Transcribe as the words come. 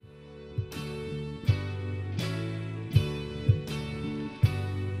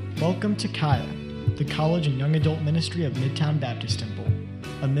Welcome to Kaya, the college and young adult ministry of Midtown Baptist Temple,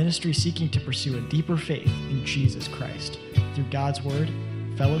 a ministry seeking to pursue a deeper faith in Jesus Christ through God's Word,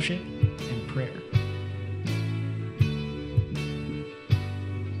 fellowship, and prayer.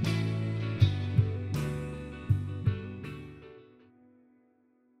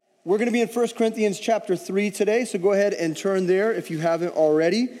 We're going to be in 1 Corinthians chapter 3 today, so go ahead and turn there if you haven't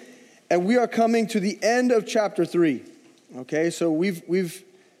already. And we are coming to the end of chapter 3. Okay, so we've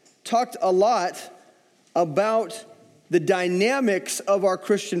talked a lot about the dynamics of our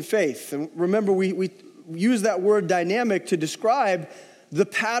Christian faith. And remember, we use that word dynamic to describe the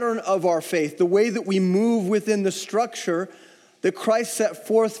pattern of our faith, the way that we move within the structure that Christ set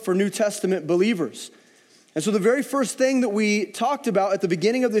forth for New Testament believers. And so the very first thing that we talked about at the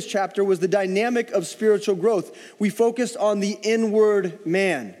beginning of this chapter was the dynamic of spiritual growth. We focused on the inward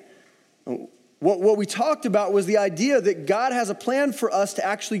man. What we talked about was the idea that God has a plan for us to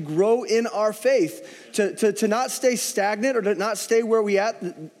actually grow in our faith, to not stay stagnant or to not stay where we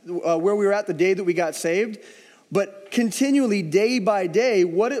were at the day that we got saved, but continually, day by day,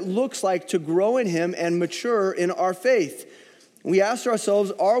 what it looks like to grow in Him and mature in our faith. We asked ourselves,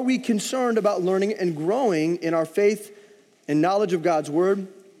 are we concerned about learning and growing in our faith and knowledge of God's Word?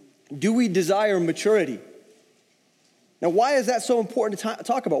 Do we desire maturity? Now, why is that so important to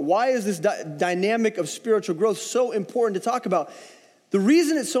talk about? Why is this dynamic of spiritual growth so important to talk about? The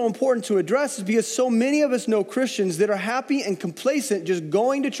reason it's so important to address is because so many of us know Christians that are happy and complacent just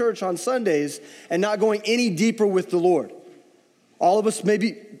going to church on Sundays and not going any deeper with the Lord. All of us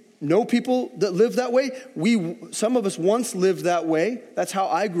maybe know people that live that way. Some of us once lived that way. That's how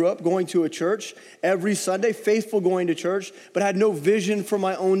I grew up, going to a church every Sunday, faithful going to church, but had no vision for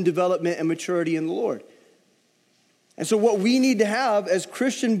my own development and maturity in the Lord. And so what we need to have as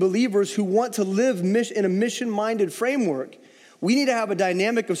Christian believers who want to live in a mission-minded framework, we need to have a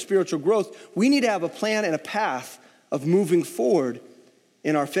dynamic of spiritual growth. We need to have a plan and a path of moving forward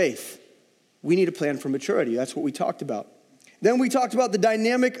in our faith. We need a plan for maturity. That's what we talked about. Then we talked about the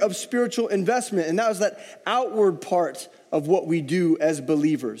dynamic of spiritual investment, and that was that outward part of what we do as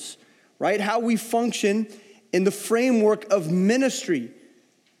believers, right? How we function in the framework of ministry.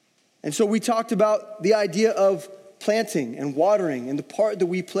 And so we talked about the idea of planting and watering and the part that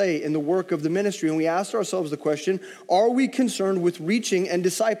we play in the work of the ministry. And we asked ourselves the question, are we concerned with reaching and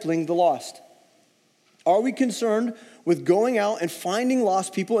discipling the lost? Are we concerned with going out and finding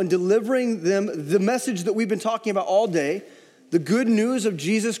lost people and delivering them the message that we've been talking about all day, the good news of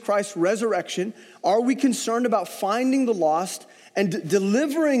Jesus Christ's resurrection? Are we concerned about finding the lost and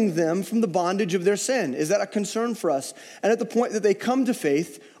delivering them from the bondage of their sin? Is that a concern for us? And at the point that they come to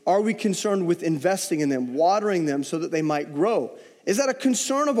faith, are we concerned with investing in them, watering them so that they might grow? Is that a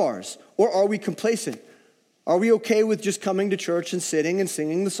concern of ours? Or are we complacent? Are we okay with just coming to church and sitting and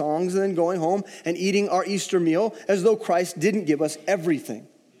singing the songs and then going home and eating our Easter meal as though Christ didn't give us everything?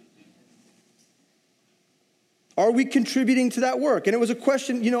 Are we contributing to that work? And it was a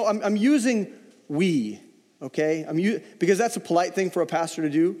question, I'm using we, okay? Because that's a polite thing for a pastor to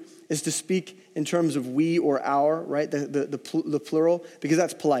do, is to speak in terms of we or our, right? The plural, because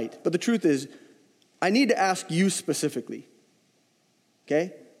that's polite. But the truth is, I need to ask you specifically,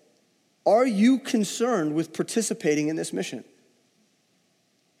 okay? Are you concerned with participating in this mission?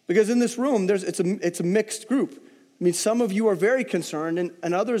 Because in this room, it's a mixed group. I mean, some of you are very concerned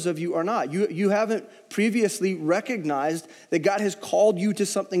and others of you are not. You haven't previously recognized that God has called you to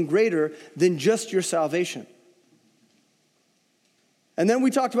something greater than just your salvation. And then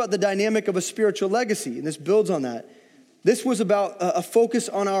we talked about the dynamic of a spiritual legacy, and this builds on that. This was about a focus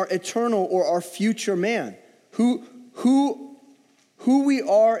on our eternal or our future man, who we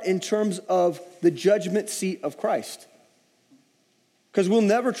are in terms of the judgment seat of Christ. Because we'll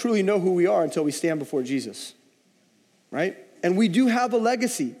never truly know who we are until we stand before Jesus, right? And we do have a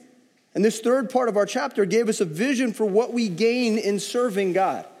legacy. And this third part of our chapter gave us a vision for what we gain in serving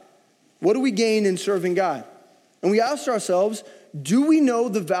God. What do we gain in serving God? And we asked ourselves, do we know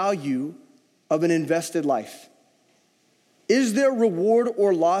the value of an invested life? Is there reward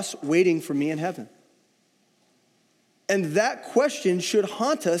or loss waiting for me in heaven? And that question should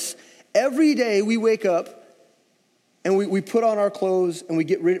haunt us every day we wake up and we put on our clothes and we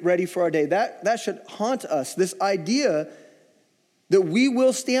get ready for our day. That should haunt us, this idea that we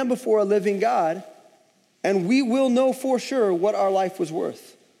will stand before a living God and we will know for sure what our life was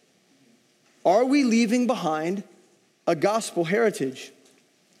worth. Are we leaving behind a gospel heritage?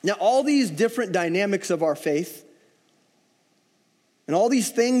 Now, all these different dynamics of our faith and all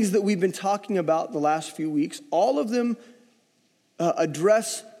these things that we've been talking about the last few weeks, all of them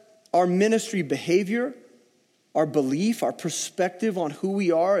address our ministry behavior, our belief, our perspective on who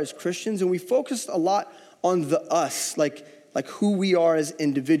we are as Christians, and we focused a lot on the us, like who we are as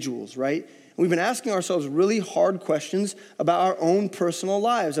individuals, right? And we've been asking ourselves really hard questions about our own personal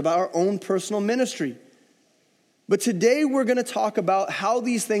lives, about our own personal ministry. But today we're going to talk about how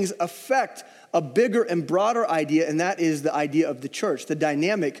these things affect a bigger and broader idea, and that is the idea of the church, the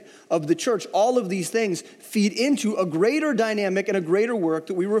dynamic of the church. All of these things feed into a greater dynamic and a greater work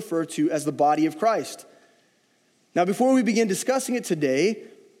that we refer to as the body of Christ. Now, before we begin discussing it today,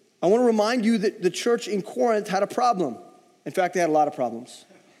 I want to remind you that the church in Corinth had a problem. In fact, they had a lot of problems.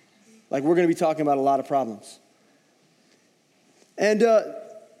 Like, we're going to be talking about a lot of problems. And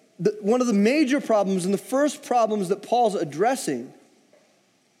one of the major problems, and the first problems that Paul's addressing,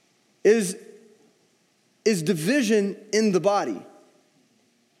 is division in the body.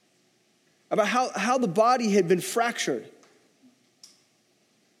 About how the body had been fractured.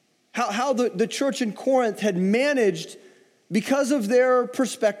 How the church in Corinth had managed, because of their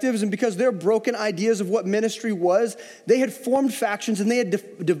perspectives and because their broken ideas of what ministry was, they had formed factions and they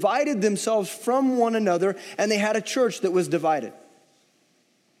had divided themselves from one another, and they had a church that was divided.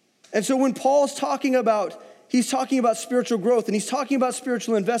 And so when Paul's talking about, he's talking about spiritual growth, and he's talking about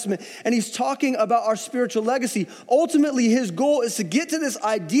spiritual investment, and he's talking about our spiritual legacy, ultimately his goal is to get to this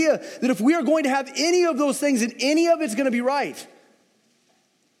idea that if we are going to have any of those things and any of it's going to be right,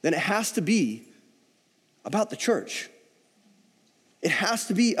 then it has to be about the church. It has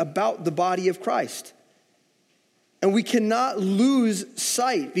to be about the body of Christ. And we cannot lose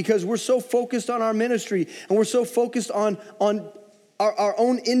sight, because we're so focused on our ministry and we're so focused on our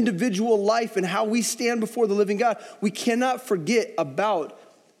own individual life and how we stand before the living God. We cannot forget about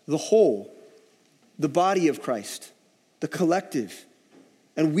the whole, the body of Christ, the collective.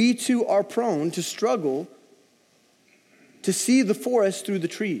 And we too are prone to struggle to see the forest through the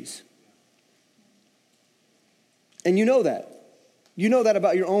trees. And you know that. You know that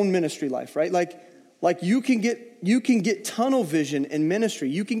about your own ministry life, right? Like you can get tunnel vision in ministry.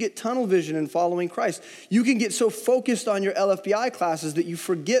 You can get tunnel vision in following Christ. You can get so focused on your LFBI classes that you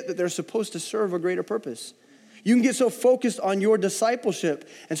forget that they're supposed to serve a greater purpose. You can get so focused on your discipleship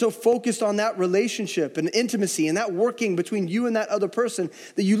and so focused on that relationship and intimacy and that working between you and that other person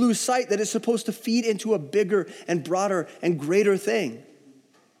that you lose sight that it's supposed to feed into a bigger and broader and greater thing.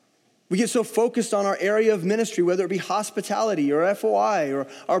 We get so focused on our area of ministry, whether it be hospitality or FOI or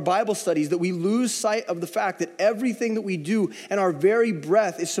our Bible studies, that we lose sight of the fact that everything that we do and our very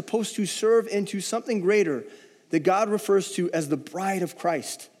breath is supposed to serve into something greater that God refers to as the bride of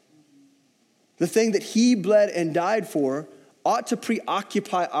Christ. The thing that he bled and died for ought to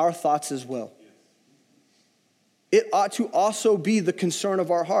preoccupy our thoughts as well. It ought to also be the concern of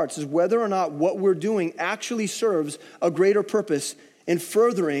our hearts, is whether or not what we're doing actually serves a greater purpose in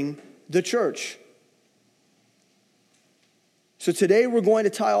furthering the church. So today we're going to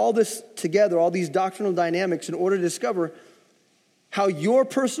tie all this together, all these doctrinal dynamics, in order to discover how your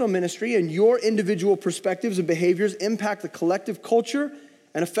personal ministry and your individual perspectives and behaviors impact the collective culture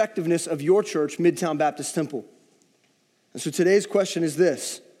and effectiveness of your church, Midtown Baptist Temple. And so today's question is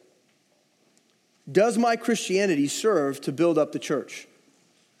this: does my Christianity serve to build up the church?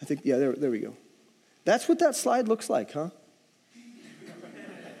 I think, yeah, there we go. That's what that slide looks like, huh?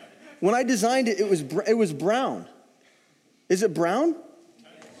 When I designed it, it was brown. Is it brown?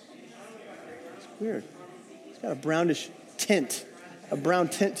 It's weird. It's got a brownish tint, a brown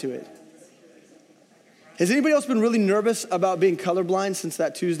tint to it. Has anybody else been really nervous about being colorblind since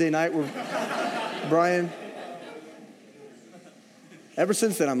that Tuesday night where Brian? Ever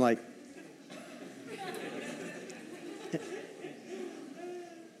since then, I'm like,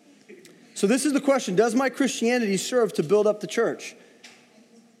 so this is the question: does my Christianity serve to build up the church?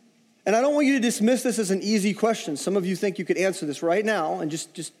 And I don't want you to dismiss this as an easy question. Some of you think you could answer this right now and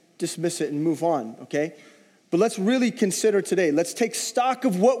just dismiss it and move on, okay? But let's really consider today. Let's take stock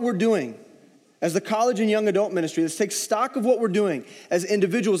of what we're doing as the college and young adult ministry. Let's take stock of what we're doing as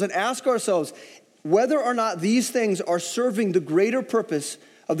individuals and ask ourselves whether or not these things are serving the greater purpose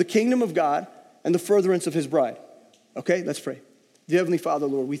of the kingdom of God and the furtherance of his bride. Okay, let's pray. Dear Heavenly Father,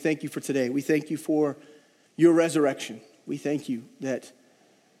 Lord, we thank you for today. We thank you for your resurrection. We thank you that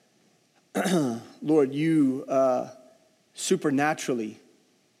Lord, you supernaturally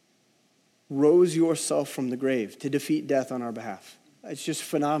rose yourself from the grave to defeat death on our behalf. It's just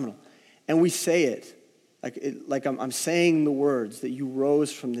phenomenal. And we say it like I'm saying the words that you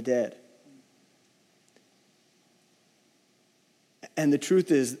rose from the dead. And the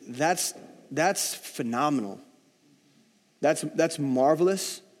truth is, that's phenomenal. That's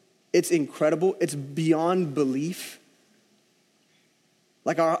marvelous. It's incredible. It's beyond belief.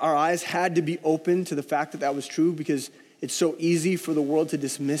 Like our eyes had to be open to the fact that that was true because it's so easy for the world to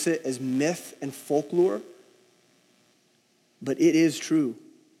dismiss it as myth and folklore. But it is true.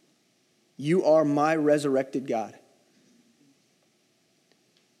 You are my resurrected God.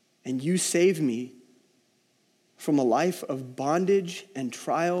 And you saved me from a life of bondage and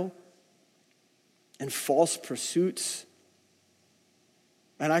trial and false pursuits.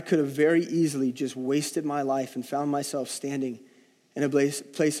 And I could have very easily just wasted my life and found myself standing in a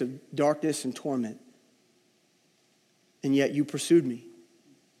place of darkness and torment. And yet you pursued me.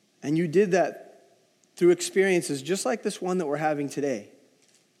 And you did that through experiences just like this one that we're having today.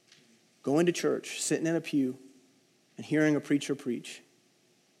 Going to church, sitting in a pew, and hearing a preacher preach.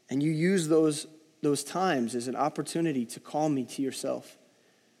 And you use those times as an opportunity to call me to yourself.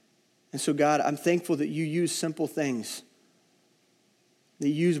 And so, God, I'm thankful that you use simple things, that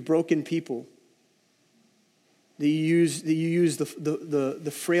you use broken people, that you use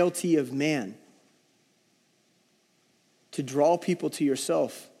the frailty of man to draw people to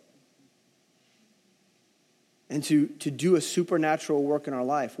yourself and to do a supernatural work in our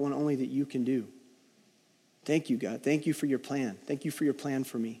life, one only that you can do. Thank you, God. Thank you for your plan. Thank you for your plan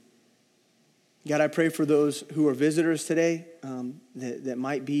for me. God, I pray for those who are visitors today that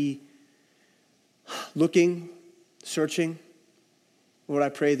might be looking, searching. Lord, I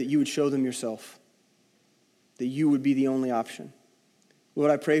pray that you would show them yourself, that you would be the only option.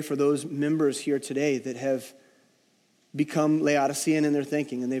 Lord, I pray for those members here today that have become Laodicean in their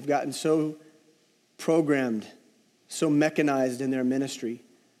thinking, and they've gotten so programmed, so mechanized in their ministry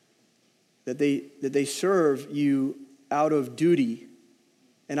that they serve you out of duty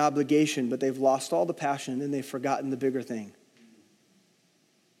and obligation, but they've lost all the passion and they've forgotten the bigger thing.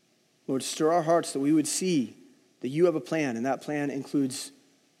 Lord, stir our hearts that we would see that you have a plan, and that plan includes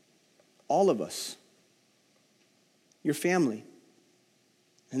all of us, your family.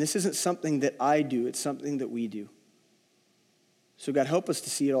 And this isn't something that I do, it's something that we do. So God, help us to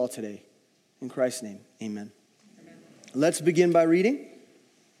see it all today. In Christ's name, amen. Let's begin by reading.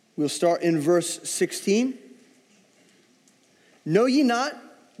 We'll start in verse 16. Know ye not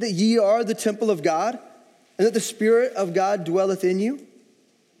that ye are the temple of God, and that the Spirit of God dwelleth in you?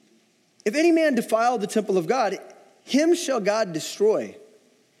 If any man defile the temple of God, him shall God destroy.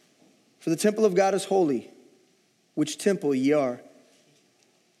 For the temple of God is holy, which temple ye are.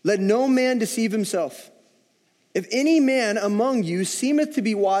 Let no man deceive himself. If any man among you seemeth to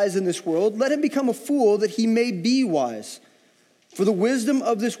be wise in this world, let him become a fool that he may be wise. For the wisdom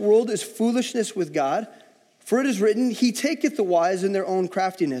of this world is foolishness with God. For it is written, he taketh the wise in their own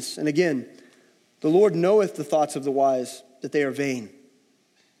craftiness. And again, the Lord knoweth the thoughts of the wise, that they are vain.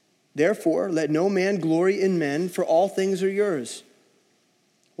 Therefore, let no man glory in men, for all things are yours.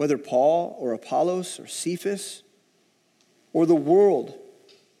 Whether Paul or Apollos or Cephas or the world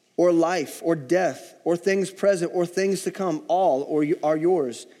or life or death or things present or things to come, all are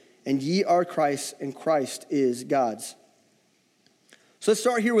yours. And ye are Christ, and Christ is God's. So let's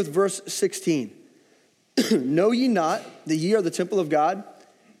start here with verse 16. Know ye not that ye are the temple of God,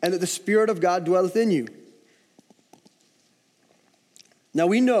 and that the Spirit of God dwelleth in you? Now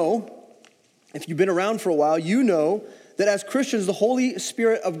we know, if you've been around for a while, you know that as Christians, the Holy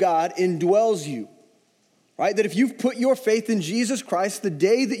Spirit of God indwells you. Right? That if you've put your faith in Jesus Christ, the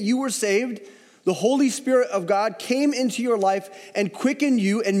day that you were saved, the Holy Spirit of God came into your life and quickened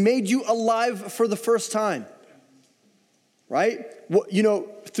you and made you alive for the first time. Right?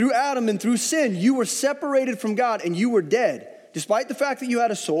 Through Adam and through sin, you were separated from God and you were dead. Despite the fact that you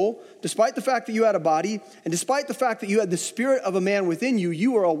had a soul, despite the fact that you had a body, and despite the fact that you had the spirit of a man within you,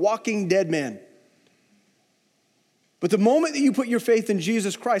 you were a walking dead man. But the moment that you put your faith in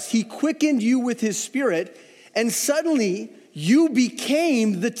Jesus Christ, he quickened you with his Spirit, and suddenly you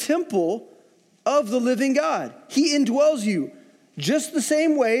became the temple of the living God. He indwells you just the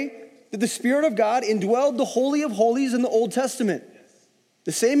same way that the Spirit of God indwelled the Holy of Holies in the Old Testament.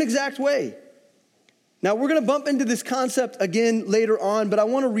 The same exact way. Now, we're going to bump into this concept again later on, but I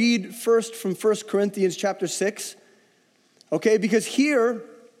want to read first from 1 Corinthians chapter 6. Okay, because here,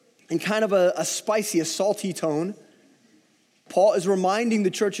 in kind of a spicy, a salty tone, Paul is reminding the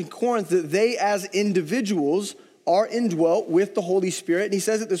church in Corinth that they as individuals are indwelt with the Holy Spirit. And he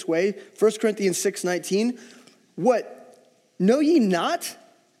says it this way, 1 Corinthians 6:19. What? Know ye not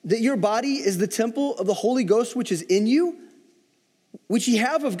that your body is the temple of the Holy Ghost which is in you, which ye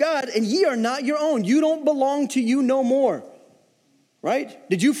have of God, and ye are not your own. You don't belong to you no more. Right?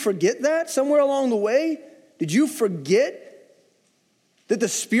 Did you forget that somewhere along the way? Did you forget that the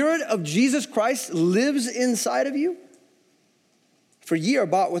Spirit of Jesus Christ lives inside of you? For ye are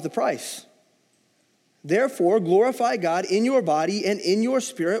bought with a price. Therefore, glorify God in your body and in your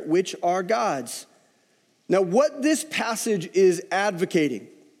spirit, which are God's. Now, what this passage is advocating,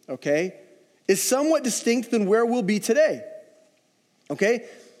 okay, is somewhat distinct than where we'll be today, okay?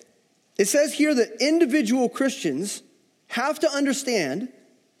 It says here that individual Christians have to understand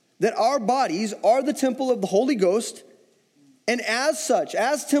that our bodies are the temple of the Holy Ghost, and as such,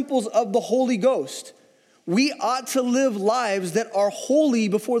 as temples of the Holy Ghost, we ought to live lives that are holy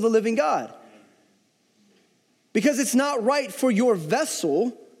before the living God. Because it's not right for your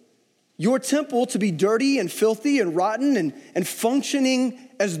vessel, your temple, to be dirty and filthy and rotten and functioning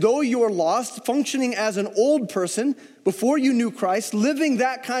as though you're lost, functioning as an old person before you knew Christ, living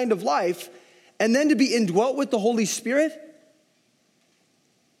that kind of life, and then to be indwelt with the Holy Spirit.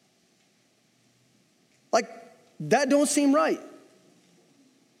 Like, that don't seem right.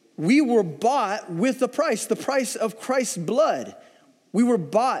 We were bought with a price, the price of Christ's blood. We were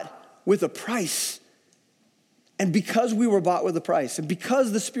bought with a price. And because we were bought with a price, and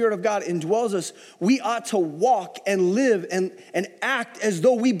because the Spirit of God indwells us, we ought to walk and live and act as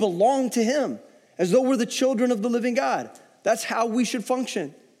though we belong to Him, as though we're the children of the living God. That's how we should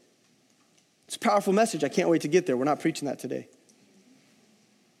function. It's a powerful message. I can't wait to get there. We're not preaching that today.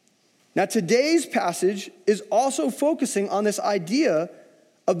 Now, today's passage is also focusing on this idea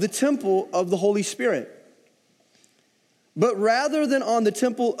of the temple of the Holy Spirit. But rather than on the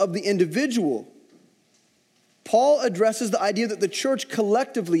temple of the individual, Paul addresses the idea that the church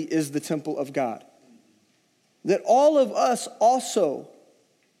collectively is the temple of God. That all of us also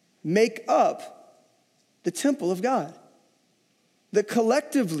make up the temple of God. That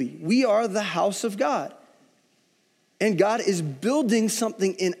collectively we are the house of God. And God is building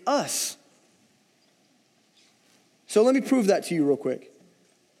something in us. So let me prove that to you real quick.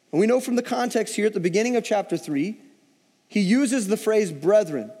 And we know from the context here at the beginning of chapter 3, he uses the phrase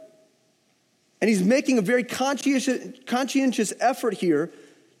brethren. And he's making a very conscientious effort here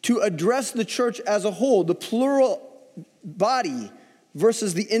to address the church as a whole, the plural body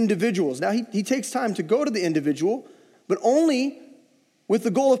versus the individuals. Now, he takes time to go to the individual, but only with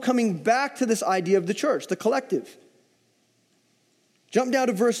the goal of coming back to this idea of the church, the collective. Jump down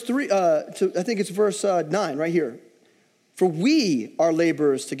to verse 3, I think it's verse 9 right here. For we are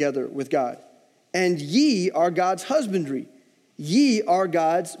laborers together with God, and ye are God's husbandry. Ye are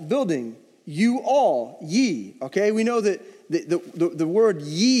God's building. You all, ye. Okay, we know that the word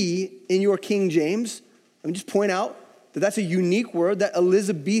ye in your King James, let me just point out that that's a unique word, that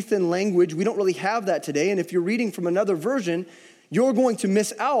Elizabethan language. We don't really have that today. And if you're reading from another version, you're going to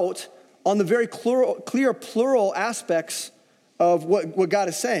miss out on the very clear plural aspects of what God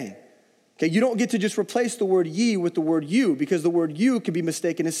is saying. Okay, you don't get to just replace the word ye with the word you, because the word you can be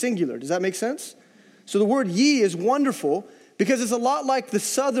mistaken as singular. Does that make sense? So the word ye is wonderful because it's a lot like the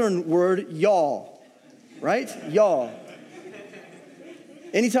southern word y'all, right? Y'all.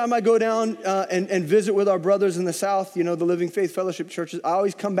 Anytime I go down and visit with our brothers in the South, you know, the Living Faith Fellowship churches, I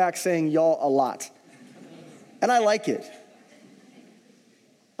always come back saying y'all a lot. And I like it.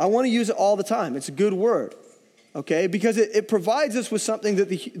 I want to use it all the time. It's a good word. Okay, because it provides us with something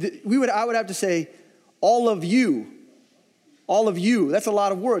that I would have to say, all of you. That's a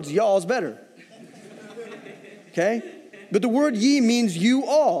lot of words. Y'all's better. Okay, but the word ye means you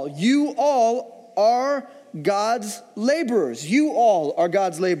all. You all are God's laborers. You all are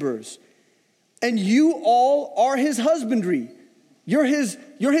God's laborers, and you all are His husbandry. You're His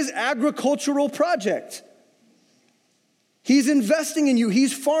agricultural project. He's investing in you.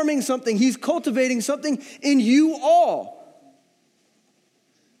 He's farming something. He's cultivating something in you all.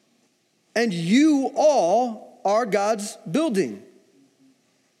 And you all are God's building.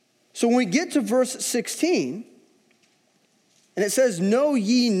 So when we get to verse 16, and it says, know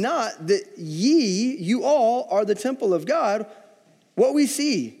ye not that you all are the temple of God, what we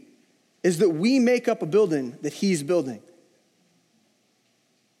see is that we make up a building that He's building.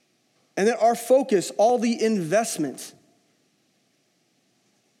 And that our focus, all the investment,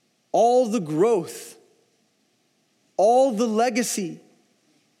 all the growth, all the legacy,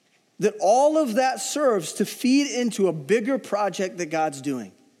 that all of that serves to feed into a bigger project that God's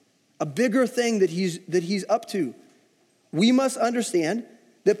doing, a bigger thing that he's up to. We must understand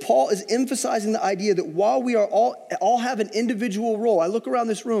that Paul is emphasizing the idea that while we are all have an individual role, I look around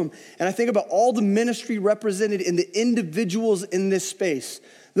this room and I think about all the ministry represented in the individuals in this space,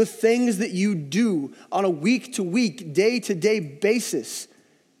 the things that you do on a week-to-week, day-to-day basis.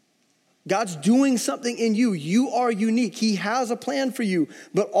 God's doing something in you. You are unique. He has a plan for you.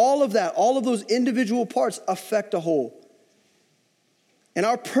 But all of that, all of those individual parts affect a whole. And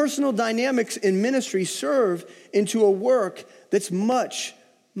our personal dynamics in ministry serve into a work that's much,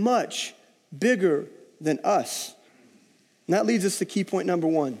 much bigger than us. And that leads us to key point number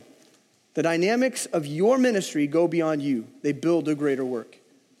 1. The dynamics of your ministry go beyond you. They build a greater work.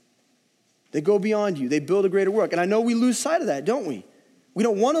 They go beyond you. They build a greater work. And I know we lose sight of that, don't we? We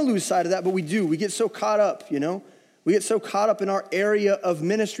don't want to lose sight of that, but we do. We get so caught up, We get so caught up in our area of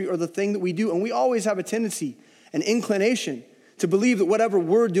ministry or the thing that we do. And we always have a tendency, an inclination, to believe that whatever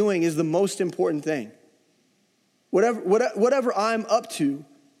we're doing is the most important thing. Whatever I'm up to,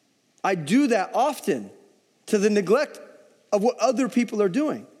 I do that often to the neglect of what other people are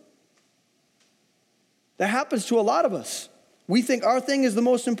doing. That happens to a lot of us. We think our thing is the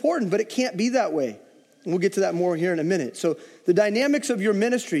most important, but it can't be that way. And we'll get to that more here in a minute. So the dynamics of your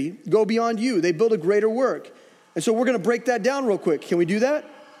ministry go beyond you. They build a greater work. And so we're going to break that down real quick. Can we do that?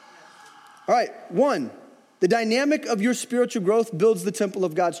 All right. 1, the dynamic of your spiritual growth builds the temple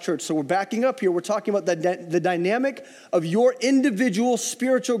of God's church. So we're backing up here. We're talking about the dynamic of your individual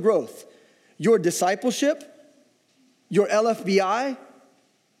spiritual growth, your discipleship, your LFBI,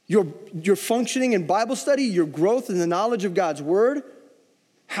 your functioning in Bible study, your growth in the knowledge of God's word,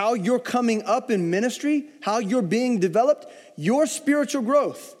 how you're coming up in ministry, how you're being developed. Your spiritual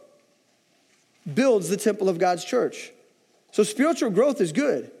growth builds the temple of God's church. So spiritual growth is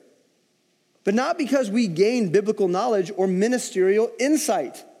good, but not because we gain biblical knowledge or ministerial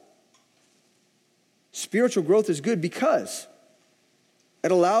insight. Spiritual growth is good because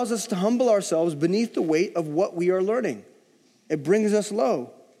it allows us to humble ourselves beneath the weight of what we are learning. It brings us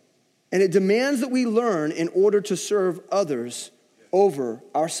low. And it demands that we learn in order to serve others over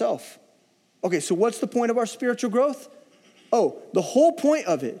ourselves. Okay, so what's the point of our spiritual growth? The whole point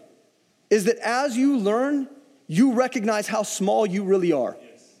of it is that as you learn, you recognize how small you really are.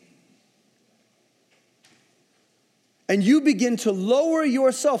 And you begin to lower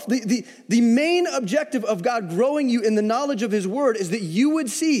yourself. The main objective of God growing you in the knowledge of his word is that you would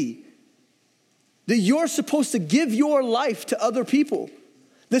see that you're supposed to give your life to other people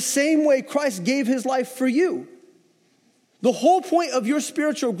the same way Christ gave his life for you. The whole point of your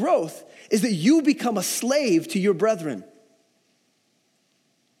spiritual growth is that you become a slave to your brethren.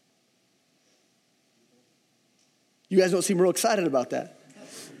 You guys don't seem real excited about that.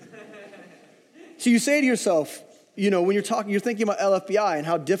 So you say to yourself, when you're thinking about LFBI and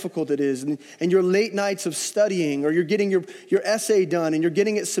how difficult it is, and your late nights of studying, or you're getting your essay done and you're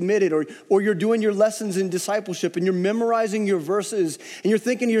getting it submitted, or you're doing your lessons in discipleship and you're memorizing your verses, and you're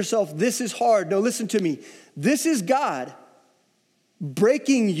thinking to yourself, this is hard. No, listen to me. This is God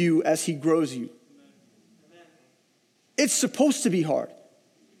breaking you as he grows you. It's supposed to be hard.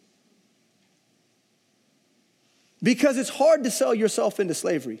 Because it's hard to sell yourself into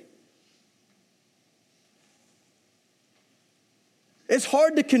slavery. It's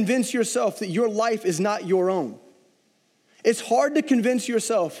hard to convince yourself that your life is not your own. It's hard to convince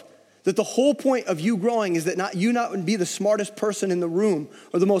yourself that the whole point of you growing is that not be the smartest person in the room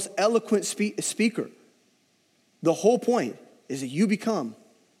or the most eloquent speaker. The whole point is that you become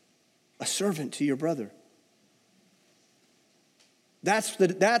a servant to your brother. That's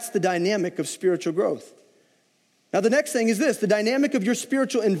the dynamic of spiritual growth. Now the next thing is this: the dynamic of your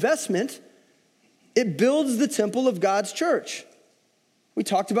spiritual investment, it builds the temple of God's church. We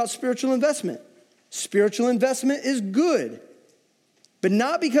talked about spiritual investment. Spiritual investment is good, but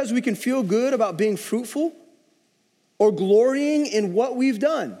not because we can feel good about being fruitful or glorying in what we've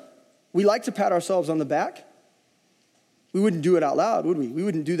done. We like to pat ourselves on the back. We wouldn't do it out loud, would we? We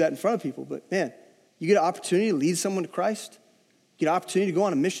wouldn't do that in front of people, but man, you get an opportunity to lead someone to Christ, you get an opportunity to go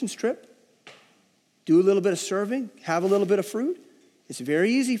on a missions trip, do a little bit of serving, have a little bit of fruit. It's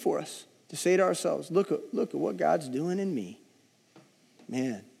very easy for us to say to ourselves, look at what God's doing in me.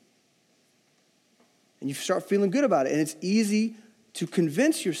 Man. And you start feeling good about it. And it's easy to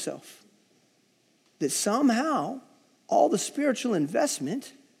convince yourself that somehow all the spiritual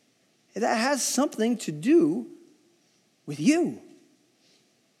investment, that has something to do with you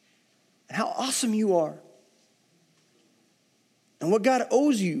and how awesome you are and what God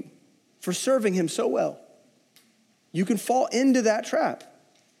owes you for serving him so well. You can fall into that trap.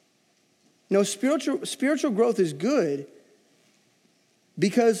 No, spiritual growth is good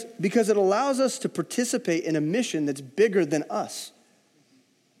because it allows us to participate in a mission that's bigger than us.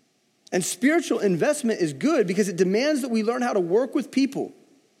 And spiritual investment is good because it demands that we learn how to work with people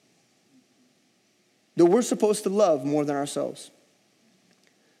that we're supposed to love more than ourselves.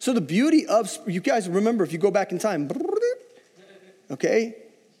 So the beauty of, you guys remember, if you go back in time, okay,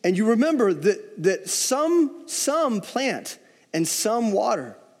 and you remember that some plant and some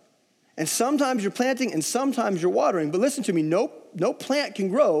water. And sometimes you're planting and sometimes you're watering. But listen to me, no plant can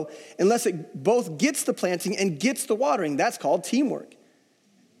grow unless it both gets the planting and gets the watering. That's called teamwork.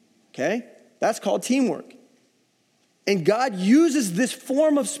 Okay? That's called teamwork. And God uses this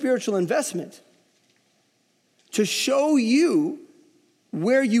form of spiritual investment to show you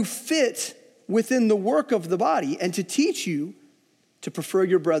where you fit within the work of the body and to teach you to prefer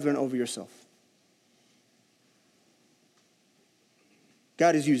your brethren over yourself.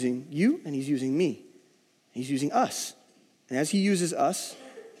 God is using you and he's using me. He's using us. And as he uses us,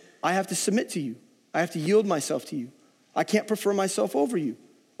 I have to submit to you. I have to yield myself to you. I can't prefer myself over you.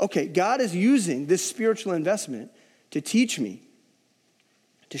 Okay, God is using this spiritual investment to teach me,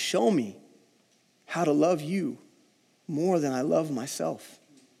 to show me how to love you more than I love myself.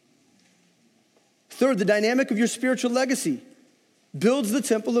 Third, the dynamic of your spiritual legacy builds the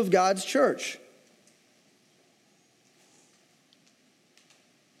temple of God's church.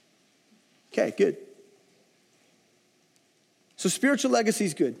 Okay, good. So spiritual legacy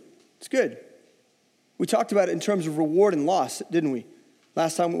is good. It's good. We talked about it in terms of reward and loss, didn't we?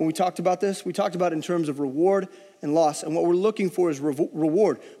 Last time when we talked about this, we talked about it in terms of reward and loss. And what we're looking for is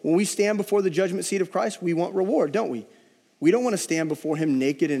reward. When we stand before the judgment seat of Christ, we want reward, don't we? We don't want to stand before him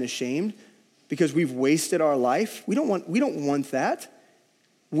naked and ashamed because we've wasted our life. We don't want that.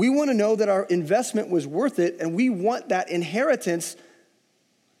 We want to know that our investment was worth it, and we want that inheritance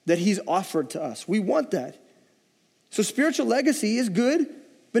that he's offered to us. We want that. So spiritual legacy is good,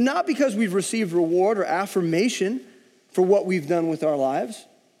 but not because we've received reward or affirmation for what we've done with our lives.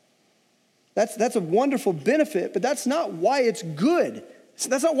 That's a wonderful benefit, but that's not why it's good.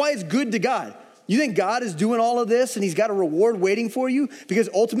 That's not why it's good to God. You think God is doing all of this and he's got a reward waiting for you because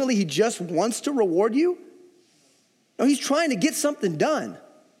ultimately he just wants to reward you? No, he's trying to get something done.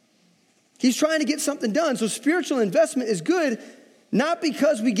 He's trying to get something done. So spiritual investment is good, not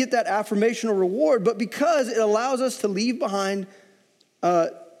because we get that affirmation or reward, but because it allows us to leave behind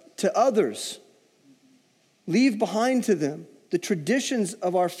to others, leave behind to them the traditions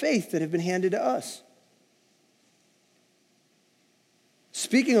of our faith that have been handed to us.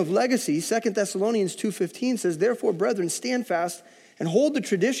 Speaking of legacy, 2 Thessalonians 2:15 says, "Therefore, brethren, stand fast and hold the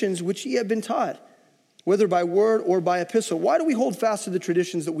traditions which ye have been taught, whether by word or by epistle." Why do we hold fast to the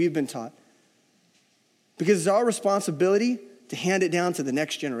traditions that we've been taught? Because it's our responsibility to hand it down to the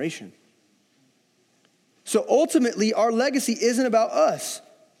next generation. So ultimately, our legacy isn't about us.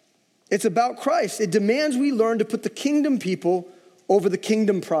 It's about Christ. It demands we learn to put the kingdom people over the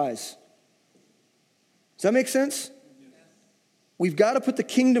kingdom prize. Does that make sense? We've got to put the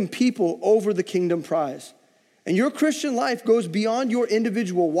kingdom people over the kingdom prize. And your Christian life goes beyond your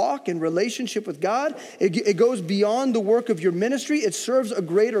individual walk and relationship with God. It goes beyond the work of your ministry. It serves a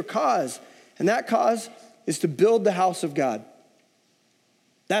greater cause. And that cause is to build the house of God.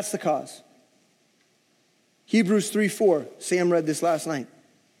 That's the cause. Hebrews 3:4. Sam read this last night.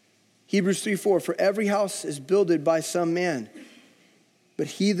 Hebrews 3:4. "For every house is builded by some man, but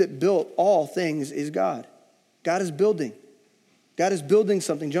he that built all things is God." God is building. God is building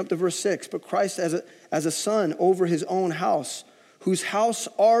something. Jump to verse 6. "But Christ as a son over his own house, whose house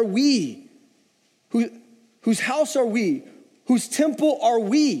are we?" Whose house are we? Whose temple are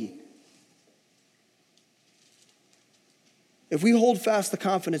we? If we hold fast the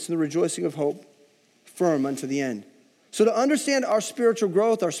confidence and the rejoicing of hope firm unto the end. So to understand our spiritual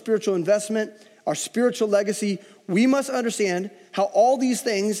growth, our spiritual investment, our spiritual legacy, we must understand how all these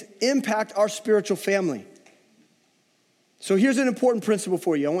things impact our spiritual family. So here's an important principle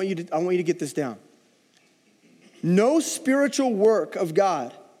for you. I want you to get this down. No spiritual work of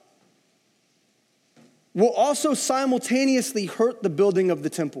God will also simultaneously hurt the building of the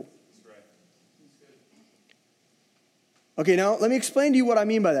temple. Okay, now let me explain to you what I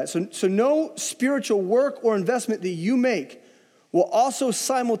mean by that. So no spiritual work or investment that you make will also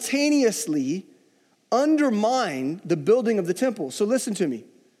simultaneously undermine the building of the temple. So listen to me.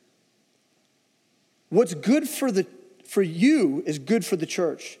 What's good for you is good for the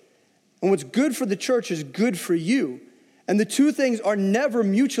church. And what's good for the church is good for you. And the two things are never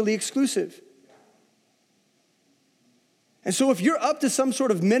mutually exclusive. And so if you're up to some sort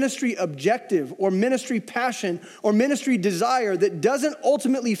of ministry objective or ministry passion or ministry desire that doesn't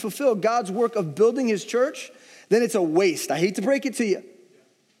ultimately fulfill God's work of building his church, then it's a waste. I hate to break it to you.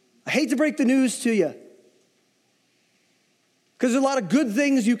 I hate to break the news to you. Because there's a lot of good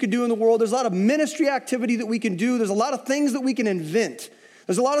things you can do in the world. There's a lot of ministry activity that we can do. There's a lot of things that we can invent.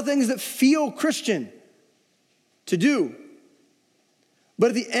 There's a lot of things that feel Christian to do. But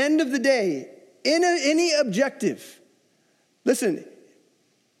at the end of the day, in any objective, listen,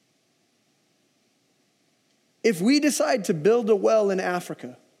 if we decide to build a well in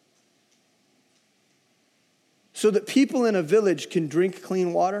Africa so that people in a village can drink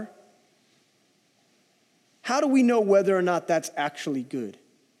clean water, how do we know whether or not that's actually good?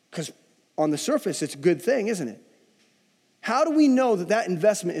 Because on the surface, it's a good thing, isn't it? How do we know that that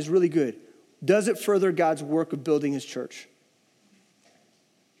investment is really good? Does it further God's work of building his church?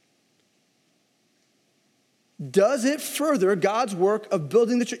 Does it further God's work of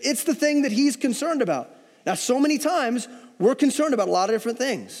building the church? It's the thing that he's concerned about. Now, so many times, we're concerned about a lot of different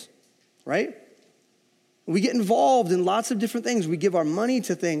things, right? We get involved in lots of different things. We give our money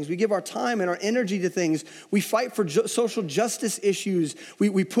to things. We give our time and our energy to things. We fight for social justice issues.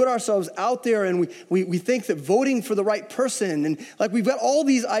 We put ourselves out there, and we think that voting for the right person, and like we've got all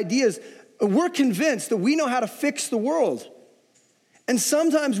these ideas. We're convinced that we know how to fix the world. And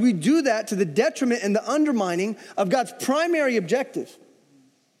sometimes we do that to the detriment and the undermining of God's primary objective,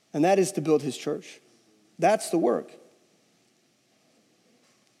 and that is to build his church. That's the work.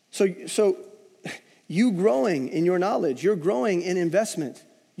 So you growing in your knowledge, you're growing in investment,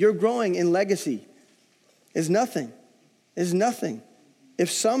 you're growing in legacy is nothing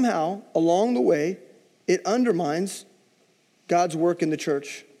if somehow along the way it undermines God's work in the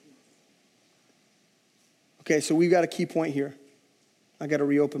church. Okay, so we've got a key point here. I got to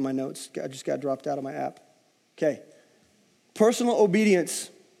reopen my notes. I just got dropped out of my app. Okay. Personal obedience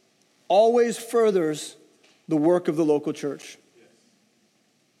always furthers the work of the local church.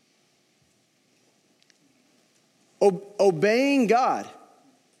 Obeying God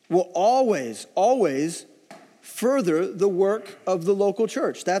will always further the work of the local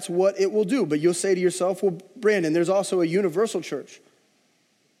church. That's what it will do. But you'll say to yourself, well, Brandon, there's also a universal church.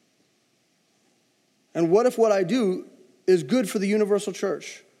 And what if what I do is good for the universal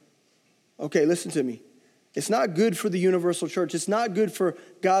church? Okay, listen to me. It's not good for the universal church. It's not good for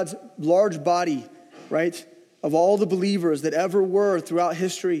God's large body, right, of all the believers that ever were throughout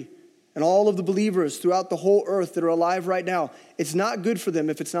history and all of the believers throughout the whole earth that are alive right now. It's not good for them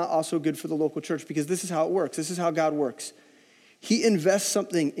if it's not also good for the local church, because this is how it works. This is how God works. He invests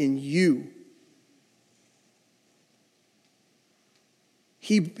something in you.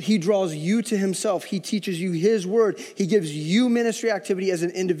 He draws you to himself. He teaches you his word. He gives you ministry activity as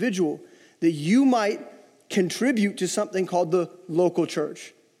an individual that you might contribute to something called the local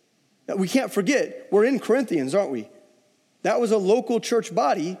church. Now, we can't forget, we're in Corinthians, aren't we? That was a local church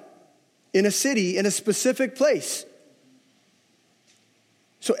body in a city, in a specific place.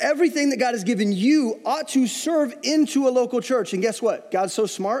 So everything that God has given you ought to serve into a local church. And guess what? God's so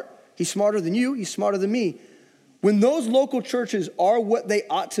smart. He's smarter than you. He's smarter than me. When those local churches are what they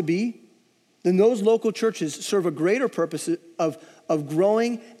ought to be, then those local churches serve a greater purpose of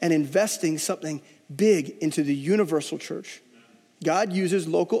growing and investing something big into the universal church. God uses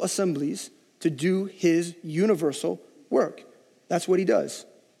local assemblies to do his universal work. That's what he does.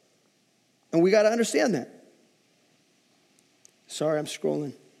 And we got to understand that. Sorry, I'm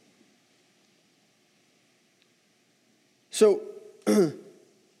scrolling. So,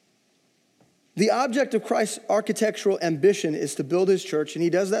 the object of Christ's architectural ambition is to build his church, and he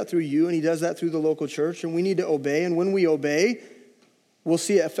does that through you, and he does that through the local church, and we need to obey. And when we obey, we'll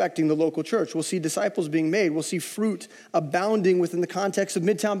see it affecting the local church. We'll see disciples being made. We'll see fruit abounding within the context of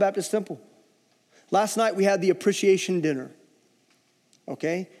Midtown Baptist Temple. Last night, we had the appreciation dinner,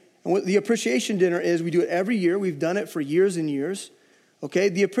 okay? And what the appreciation dinner is, we do it every year. We've done it for years and years, okay?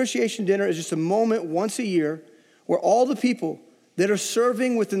 The appreciation dinner is just a moment once a year where all the people that are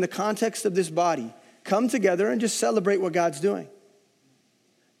serving within the context of this body come together and just celebrate what God's doing.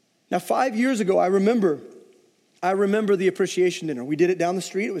 Now, 5 years ago, I remember the appreciation dinner. We did it down the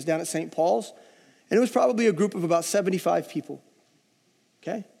street. It was down at St. Paul's. And it was probably a group of about 75 people.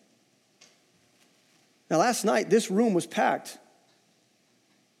 Okay? Now, last night, this room was packed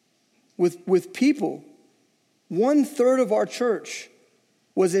with people. 1/3 of our church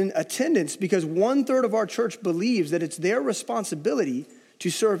was in attendance because 1/3 of our church believes that it's their responsibility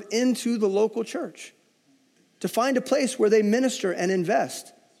to serve into the local church, to find a place where they minister and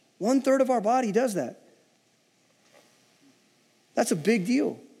invest. 1/3 of our body does that. That's a big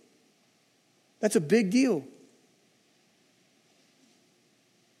deal. That's a big deal.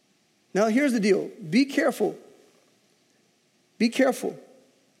 Now, here's the deal. Be careful. Be careful.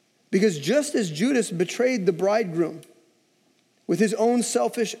 Because just as Judas betrayed the bridegroom with his own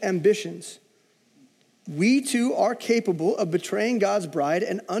selfish ambitions, we too are capable of betraying God's bride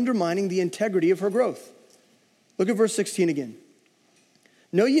and undermining the integrity of her growth. Look at verse 16 again.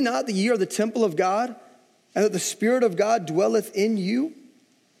 Know ye not that ye are the temple of God, and that the Spirit of God dwelleth in you?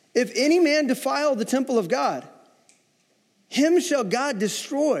 If any man defile the temple of God, him shall God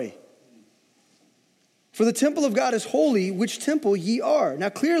destroy. For the temple of God is holy, which temple ye are. Now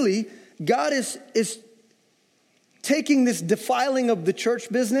clearly, God is taking this defiling of the church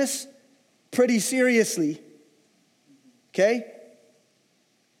business pretty seriously. Okay?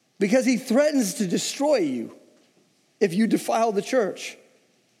 because he threatens to destroy you if you defile the church.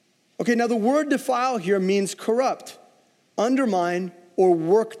 Okay, now the word defile here means corrupt, undermine, or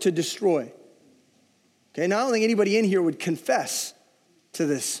work to destroy. Okay, now I don't think anybody in here would confess to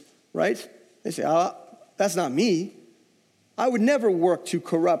this, right? They say, that's not me. I would never work to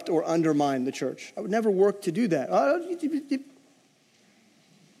corrupt or undermine the church. I would never work to do that.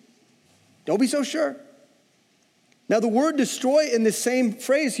 Don't be so sure. Now, the word destroy in this same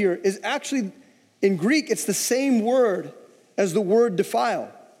phrase here is actually, in Greek, it's the same word as the word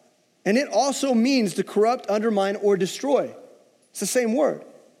defile. And it also means to corrupt, undermine, or destroy. It's the same word.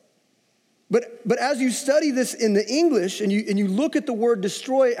 But as you study this in the English and you look at the word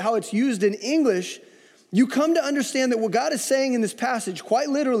destroy, how it's used in English, you come to understand that what God is saying in this passage, quite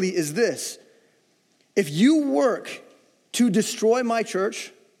literally, is this. If you work to destroy my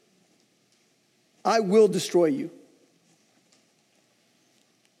church, I will destroy you.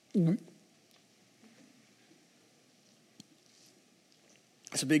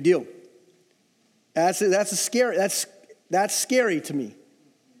 That's a big deal. That's scary to me.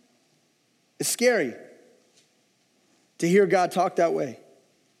 It's scary to hear God talk that way.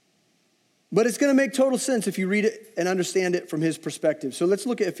 But it's going to make total sense if you read it and understand it from his perspective. So let's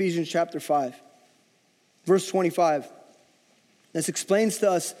look at Ephesians chapter 5, verse 25. This explains to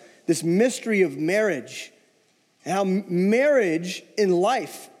us this mystery of marriage and how marriage in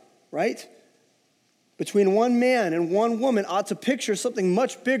life, right, between one man and one woman ought to picture something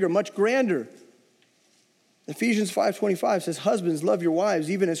much bigger, much grander. Ephesians 5:25 says, husbands, love your wives,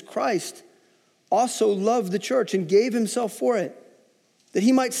 even as Christ also loved the church and gave himself for it, that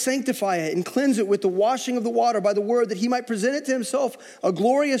he might sanctify it and cleanse it with the washing of the water by the word, that he might present it to himself a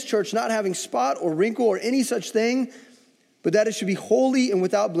glorious church, not having spot or wrinkle or any such thing, but that it should be holy and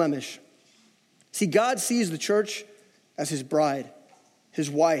without blemish. See, God sees the church as his bride, his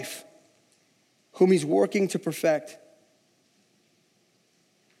wife, whom he's working to perfect.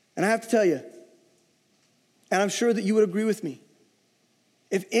 And I have to tell you, and I'm sure that you would agree with me,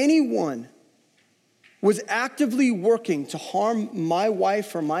 if anyone was actively working to harm my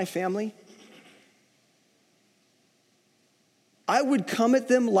wife or my family, I would come at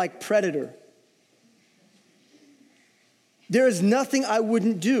them like predator. There is nothing I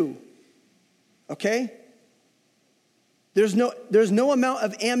wouldn't do, okay? There's no amount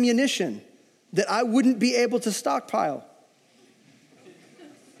of ammunition that I wouldn't be able to stockpile.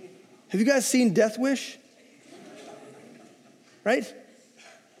 Have you guys seen Death Wish? Right?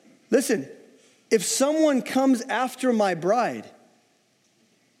 Listen, if someone comes after my bride,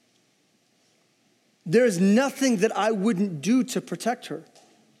 there's nothing that I wouldn't do to protect her.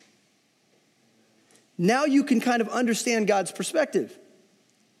 Now you can kind of understand God's perspective.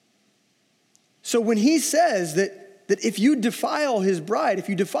 So when he says that if you defile his bride, if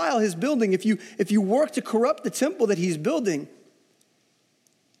you defile his building, if you work to corrupt the temple that he's building,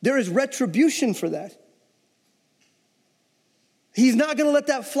 there is retribution for that. He's not going to let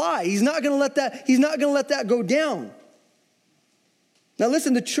that fly. He's not going to let that go down. Now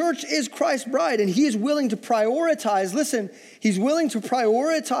listen, the church is Christ's bride, and he is willing to prioritize, he's willing to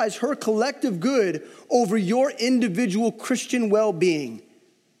prioritize her collective good over your individual Christian well-being.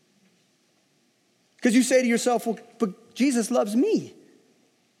 Because you say to yourself, well, but Jesus loves me.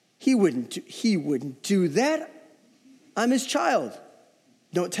 He wouldn't do that. I'm his child.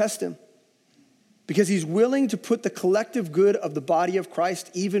 Don't test him. Because he's willing to put the collective good of the body of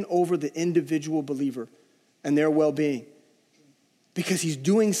Christ even over the individual believer and their well-being. Because he's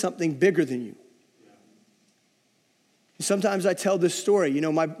doing something bigger than you. Sometimes I tell this story. You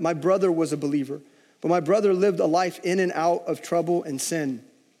know, my brother was a believer, but my brother lived a life in and out of trouble and sin.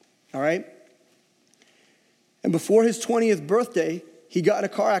 All right? And before his 20th birthday, he got in a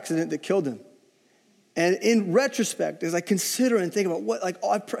car accident that killed him. And in retrospect, as I consider and think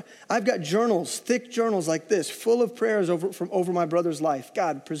about I've got journals, thick journals like this, full of prayers over my brother's life.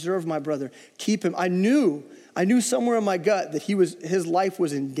 God, preserve my brother, keep him. I knew somewhere in my gut that his life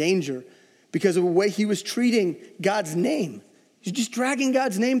was in danger because of the way he was treating God's name. He's just dragging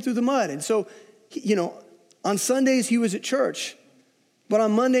God's name through the mud. And so, on Sundays he was at church, but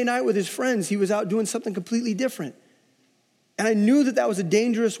on Monday night with his friends, he was out doing something completely different. And I knew that was a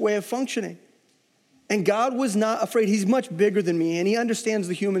dangerous way of functioning. And God was not afraid. He's much bigger than me, and he understands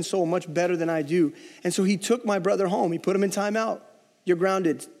the human soul much better than I do. And so he took my brother home. He put him in timeout. You're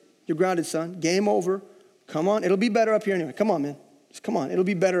grounded. You're grounded, son. Game over. Come on. It'll be better up here anyway. Come on, man. Just come on. It'll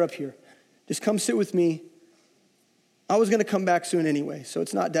be better up here. Just come sit with me. I was going to come back soon anyway, so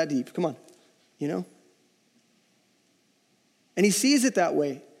it's not that deep. Come on. And he sees it that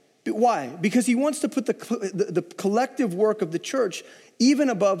way. Why? Because he wants to put the collective work of the church even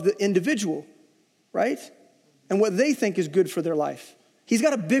above the individual, right? And what they think is good for their life. He's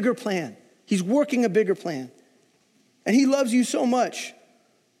got a bigger plan. He's working a bigger plan. And he loves you so much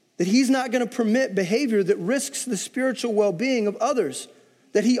that he's not going to permit behavior that risks the spiritual well-being of others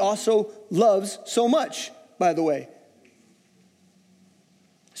that he also loves so much, by the way.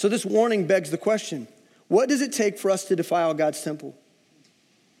 So this warning begs the question, what does it take for us to defile God's temple?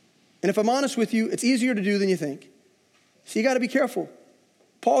 And if I'm honest with you, it's easier to do than you think. So you got to be careful.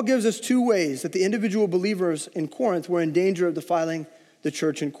 Paul gives us two ways that the individual believers in Corinth were in danger of defiling the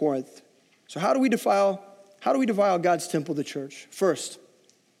church in Corinth. So how do we defile God's temple, the church? First,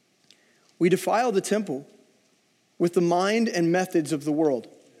 we defile the temple with the mind and methods of the world.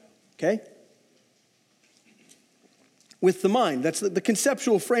 Okay? With the mind. That's the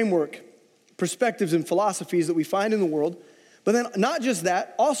conceptual framework, perspectives and philosophies that we find in the world. But then not just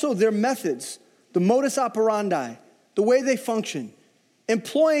that, also their methods, the modus operandi, the way they function,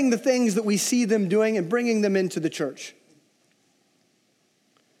 employing the things that we see them doing and bringing them into the church.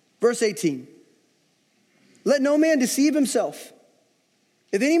 Verse 18, let no man deceive himself.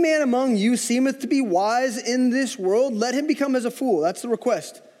 If any man among you seemeth to be wise in this world, let him become as a fool. That's the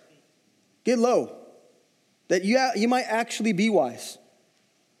request. Get low, that you might actually be wise.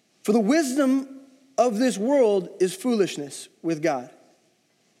 For the wisdom of this world is foolishness with God.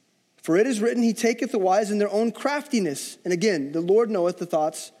 For it is written, he taketh the wise in their own craftiness. And again, the Lord knoweth the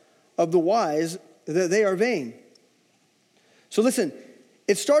thoughts of the wise, that they are vain. So listen,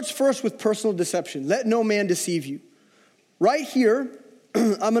 it starts first with personal deception. Let no man deceive you. Right here,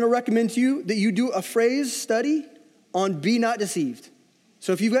 I'm going to recommend to you that you do a phrase study on be not deceived.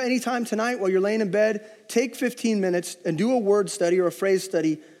 So if you've got any time tonight while you're laying in bed, take 15 minutes and do a word study or a phrase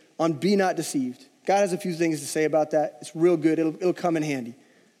study on be not deceived. God has a few things to say about that. It's real good. It'll come in handy.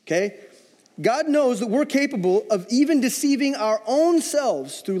 Okay? God knows that we're capable of even deceiving our own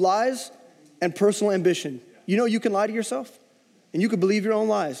selves through lies and personal ambition. You know you can lie to yourself and you can believe your own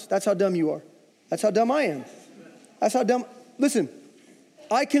lies. That's how dumb you are. That's how dumb I am. That's how dumb. Listen,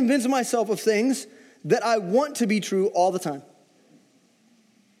 I convince myself of things that I want to be true all the time.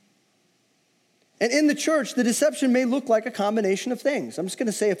 And in the church, the deception may look like a combination of things. I'm just going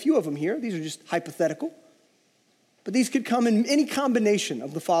to say a few of them here. These are just hypothetical. But these could come in any combination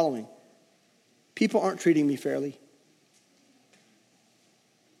of the following. People aren't treating me fairly.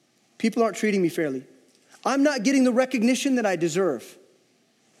 People aren't treating me fairly. I'm not getting the recognition that I deserve.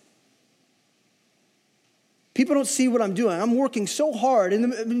 People don't see what I'm doing. I'm working so hard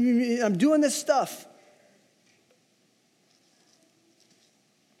and I'm doing this stuff.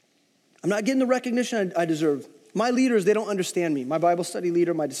 I'm not getting the recognition I deserve. My leaders, they don't understand me. My Bible study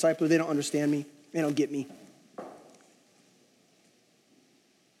leader, my discipler, they don't understand me. They don't get me.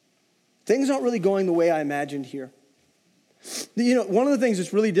 Things aren't really going the way I imagined here. You know, one of the things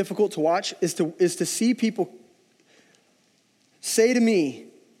that's really difficult to watch is to see people say to me,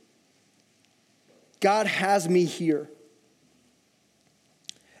 God has me here.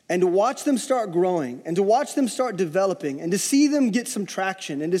 And to watch them start growing, and to watch them start developing, and to see them get some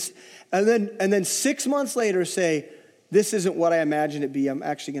traction, and then 6 months later say, this isn't what I imagined it be, I'm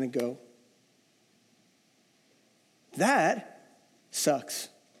actually going to go. That sucks.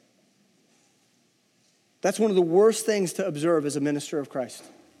 That's one of the worst things to observe as a minister of Christ.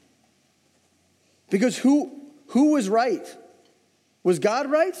 Because who was right? Was God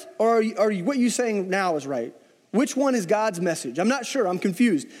right? Or are what you're saying now is right? Which one is God's message? I'm not sure. I'm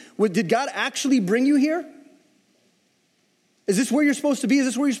confused. Did God actually bring you here? Is this where you're supposed to be? Is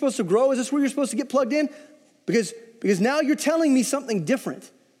this where you're supposed to grow? Is this where you're supposed to get plugged in? Because now you're telling me something different.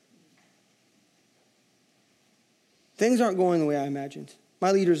 Things aren't going the way I imagined.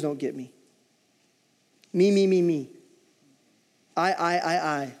 My leaders don't get me. Me.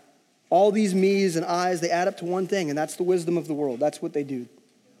 I. All these me's and I's, they add up to one thing, and that's the wisdom of the world. That's what they do.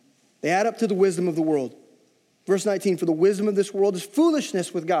 They add up to the wisdom of the world. Verse 19, for the wisdom of this world is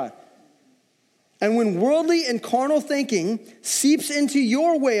foolishness with God. And when worldly and carnal thinking seeps into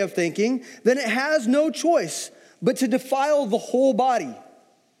your way of thinking, then it has no choice but to defile the whole body.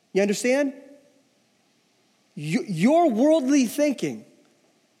 You understand? Your worldly thinking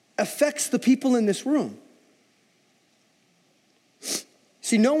affects the people in this room.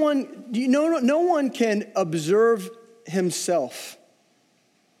 See, no one can observe himself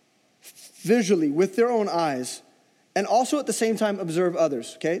visually with their own eyes and also at the same time observe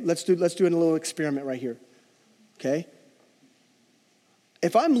others. Okay, let's do a little experiment right here. Okay,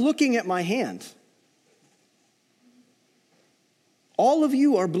 if I'm looking at my hand, all of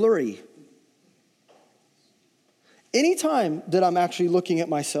you are blurry. Anytime that I'm actually looking at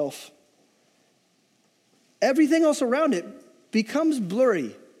myself, everything else around it becomes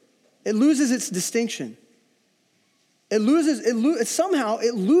blurry. It loses its distinction. Somehow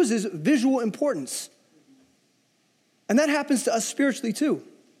it loses visual importance. And that happens to us spiritually too.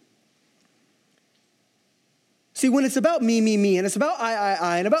 See, when it's about me, and it's about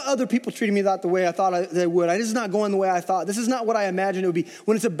I, and about other people treating me not the way I thought they would, this is not going the way I thought, this is not what I imagined it would be.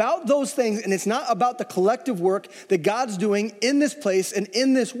 When it's about those things, and it's not about the collective work that God's doing in this place and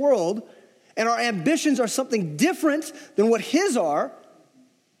in this world, and our ambitions are something different than what His are,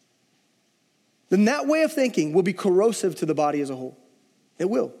 then that way of thinking will be corrosive to the body as a whole. It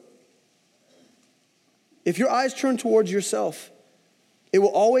will. If your eyes turn towards yourself, it will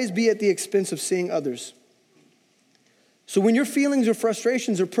always be at the expense of seeing others. So when your feelings or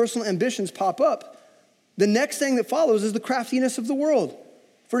frustrations or personal ambitions pop up, the next thing that follows is the craftiness of the world.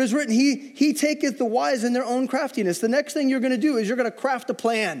 For it is written, he taketh the wise in their own craftiness. The next thing you're going to do is you're going to craft a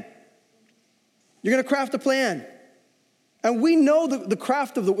plan. You're going to craft a plan. And we know the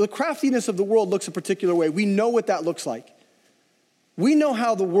craftiness of the world looks a particular way. We know what that looks like. We know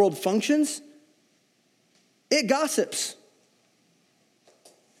how the world functions. It gossips.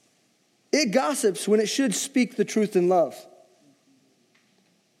 It gossips when it should speak the truth in love.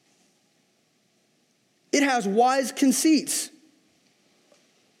 It has wise conceits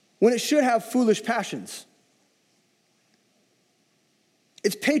when it should have foolish passions.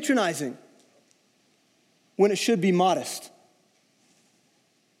 It's patronizing when it should be modest.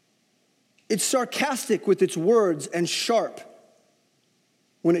 It's sarcastic with its words and sharp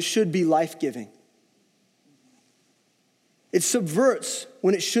when it should be life-giving. It subverts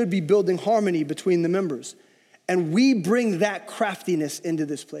when it should be building harmony between the members. And we bring that craftiness into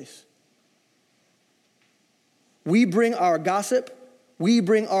this place. We bring our gossip. We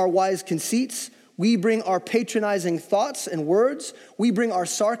bring our wise conceits. We bring our patronizing thoughts and words. We bring our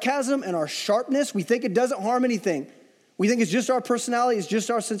sarcasm and our sharpness. We think it doesn't harm anything. We think it's just our personality. It's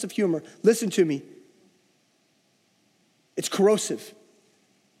just our sense of humor. Listen to me. It's corrosive.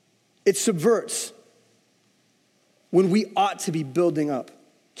 It subverts when we ought to be building up.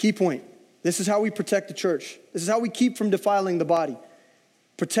 Key point. This is how we protect the church. This is how we keep from defiling the body.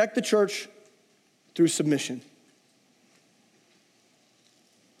 Protect the church through submission.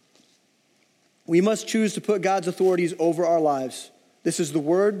 We must choose to put God's authorities over our lives. This is the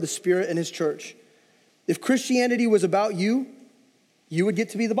Word, the Spirit, and His church. If Christianity was about you, you would get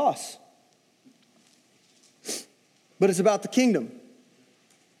to be the boss. But it's about the kingdom.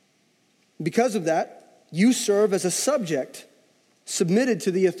 Because of that, you serve as a subject submitted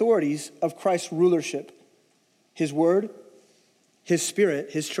to the authorities of Christ's rulership, His Word, His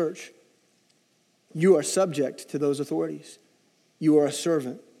Spirit, His church. You are subject to those authorities. You are a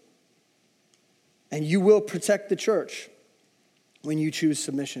servant. And you will protect the church when you choose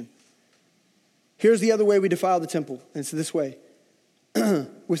submission. Here's the other way we defile the temple, and it's this way.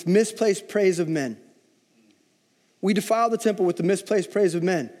 With misplaced praise of men. We defile the temple with the misplaced praise of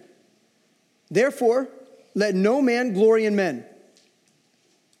men. Therefore, let no man glory in men.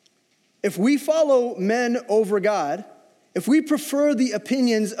 If we follow men over God, if we prefer the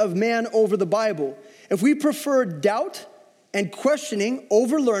opinions of man over the Bible, if we prefer doubt and questioning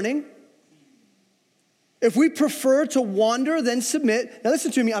over learning, if we prefer to wander than submit. Now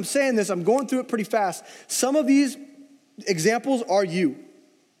listen to me, I'm saying this, I'm going through it pretty fast. Some of these examples are you.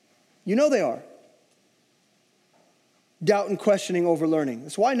 You know they are. Doubt and questioning over learning.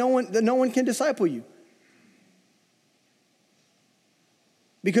 That's why no one can disciple you.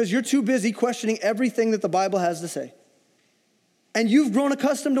 Because you're too busy questioning everything that the Bible has to say. And you've grown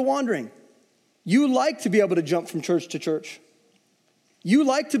accustomed to wandering. You like to be able to jump from church to church. You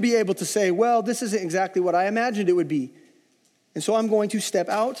like to be able to say, well, this isn't exactly what I imagined it would be. And so I'm going to step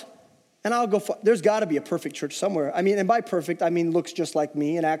out and I'll go. There's got to be a perfect church somewhere. I mean, and by perfect, I mean looks just like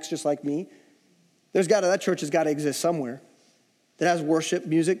me and acts just like me. That church has got to exist somewhere that has worship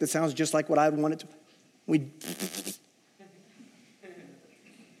music that sounds just like what I would want it to.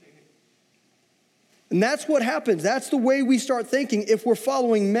 And that's what happens. That's the way we start thinking if we're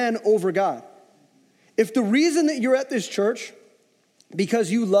following men over God. If the reason that you're at this church,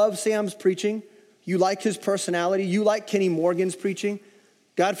 because you love Sam's preaching, you like his personality, you like Kenny Morgan's preaching,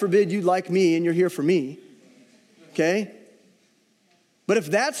 God forbid you like me and you're here for me, okay? But if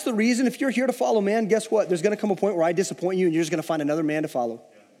that's the reason, if you're here to follow man, guess what? There's going to come a point where I disappoint you and you're just going to find another man to follow.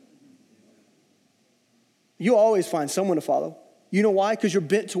 You'll always find someone to follow. You know why? Because you're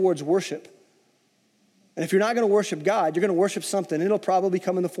bent towards worship. And if you're not going to worship God, you're going to worship something, and it'll probably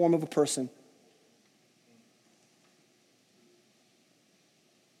come in the form of a person.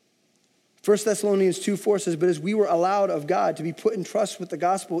 1 Thessalonians 2:4 says, but as we were allowed of God to be put in trust with the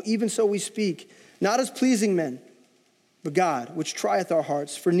gospel, even so we speak, not as pleasing men, but God, which trieth our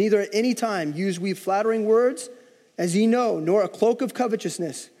hearts. For neither at any time use we flattering words, as ye know, nor a cloak of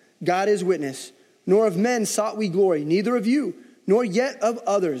covetousness. God is witness. Nor of men sought we glory, neither of you, nor yet of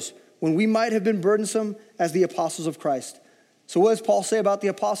others, when we might have been burdensome as the apostles of Christ. So what does Paul say about the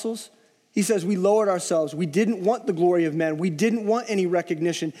apostles? He says we lowered ourselves. We didn't want the glory of men. We didn't want any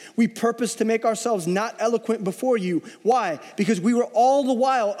recognition. We purposed to make ourselves not eloquent before you. Why? Because we were all the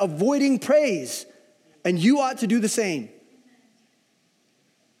while avoiding praise, and you ought to do the same.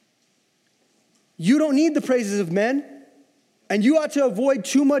 You don't need the praises of men, and you ought to avoid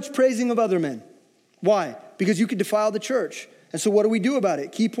too much praising of other men. Why? Because you could defile the church. And so what do we do about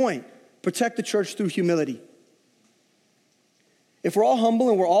it? Key point, protect the church through humility. If we're all humble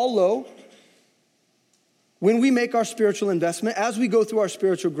and we're all low, when we make our spiritual investment, as we go through our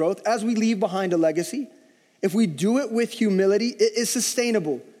spiritual growth, as we leave behind a legacy, if we do it with humility, it is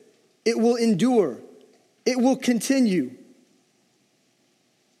sustainable. It will endure. It will continue.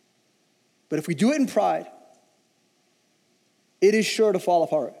 But if we do it in pride, it is sure to fall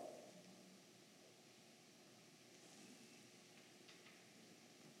apart.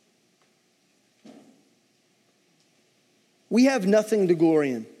 We have nothing to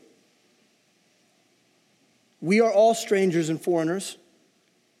glory in. We are all strangers and foreigners,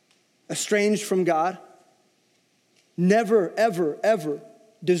 estranged from God, never, ever, ever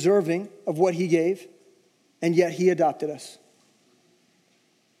deserving of what he gave, and yet he adopted us.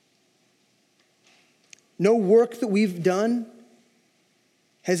 No work that we've done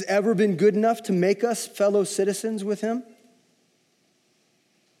has ever been good enough to make us fellow citizens with him.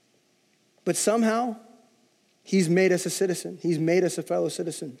 But somehow, he's made us a citizen. He's made us a fellow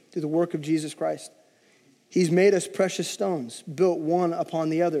citizen through the work of Jesus Christ. He's made us precious stones, built one upon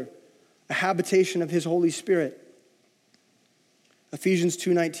the other, a habitation of his Holy Spirit. Ephesians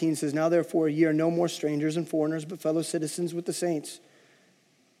 2:19 says, now therefore ye are no more strangers and foreigners, but fellow citizens with the saints,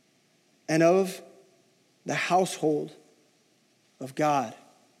 and of the household of God,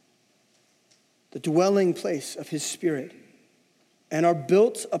 the dwelling place of his Spirit, and are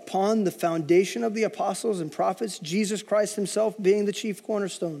built upon the foundation of the apostles and prophets, Jesus Christ himself being the chief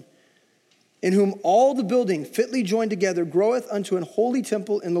cornerstone, in whom all the building fitly joined together groweth unto an holy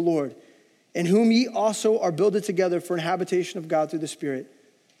temple in the Lord, in whom ye also are builded together for an habitation of God through the Spirit.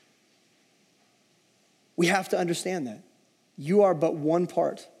 We have to understand that. You are but one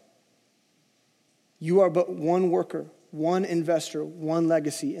part. You are but one worker, one investor, one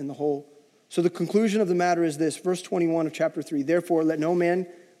legacy in the whole. So the conclusion of the matter is this, verse 21 of chapter 3. Therefore, let no man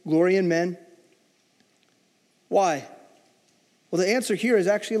glory in men. Why? Well, the answer here is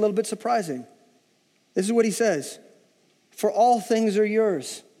actually a little bit surprising. This is what he says. For all things are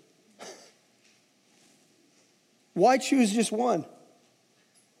yours. Why choose just one?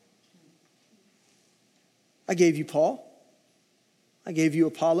 I gave you Paul. I gave you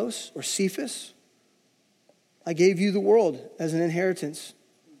Apollos or Cephas. I gave you the world as an inheritance.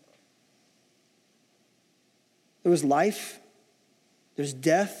 There was life. There's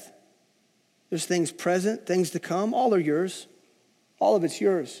death. There's things present, things to come. All are yours. All of it's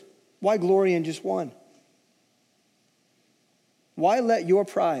yours. Why glory in just one? Why let your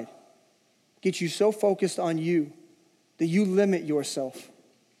pride get you so focused on you that you limit yourself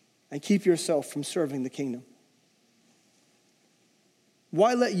and keep yourself from serving the kingdom?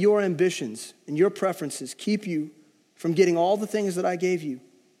 Why let your ambitions and your preferences keep you from getting all the things that I gave you?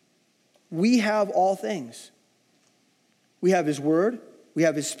 We have all things. We have his word, we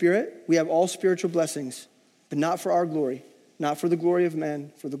have his Spirit, we have all spiritual blessings, but not for our glory, not for the glory of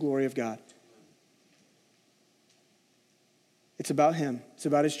men, for the glory of God. It's about him. It's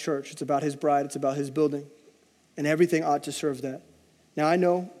about his church. It's about his bride. It's about his building. And everything ought to serve that. Now, I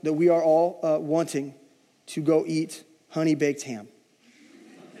know that we are all wanting to go eat honey-baked ham.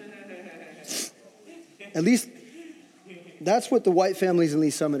 At least that's what the white families in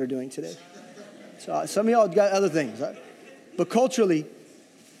Lee Summit are doing today. So some of y'all got other things. But culturally,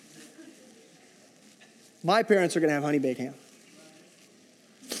 my parents are going to have honey-baked ham.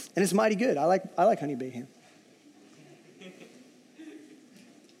 And it's mighty good. I like honey-baked ham.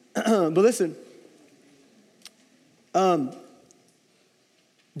 But listen, don't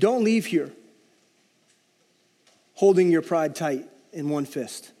leave here holding your pride tight in one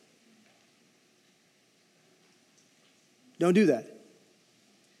fist. Don't do that.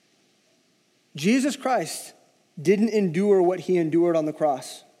 Jesus Christ didn't endure what he endured on the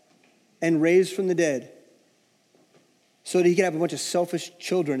cross and raised from the dead so that he could have a bunch of selfish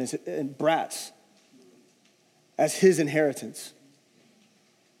children and brats as his inheritance.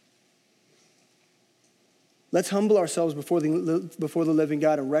 Let's humble ourselves before the living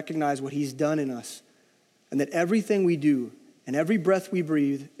God and recognize what he's done in us, and that everything we do and every breath we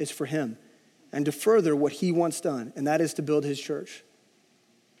breathe is for him and to further what he wants done, and that is to build his church.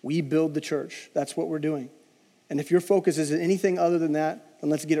 We build the church. That's what we're doing. And if your focus is anything other than that, then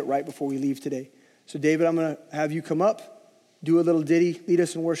let's get it right before we leave today. So David, I'm going to have you come up, do a little ditty, lead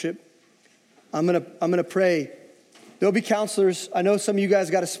us in worship. I'm going to pray. There'll be counselors. I know some of you guys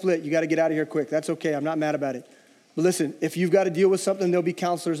got to split. You got to get out of here quick. That's okay. I'm not mad about it. But listen, if you've got to deal with something, there'll be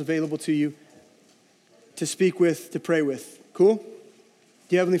counselors available to you to speak with, to pray with. Cool?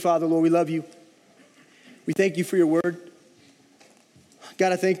 Dear Heavenly Father, Lord, we love you. We thank you for your word.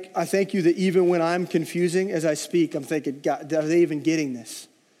 God, I thank you that even when I'm confusing as I speak, I'm thinking, God, are they even getting this?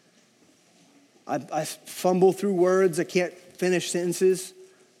 I fumble through words. I can't finish sentences.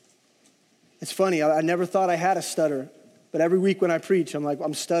 It's funny. I never thought I had a stutter, but every week when I preach, I'm like,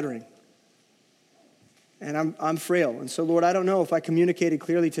 I'm stuttering. And I'm frail. And so, Lord, I don't know if I communicated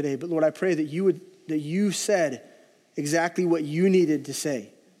clearly today, but Lord, I pray that you said exactly what you needed to say,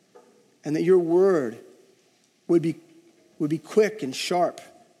 and that your word would be quick and sharp,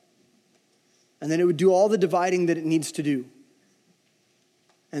 and that it would do all the dividing that it needs to do,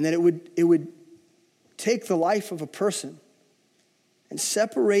 and that it would take the life of a person and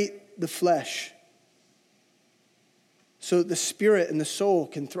separate the flesh so that the spirit and the soul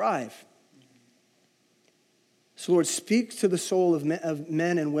can thrive. So Lord, speak to the soul of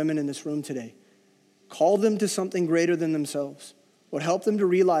men and women in this room today. Call them to something greater than themselves. Lord, help them to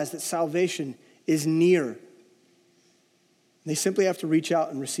realize that salvation is near. They simply have to reach out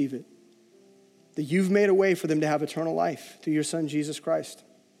and receive it. That you've made a way for them to have eternal life through your Son, Jesus Christ.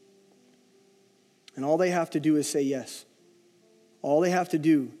 And all they have to do is say yes. All they have to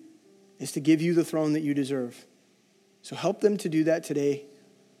do is to give you the throne that you deserve. So help them to do that today.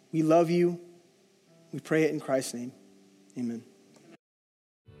 We love you. We pray it in Christ's name. Amen.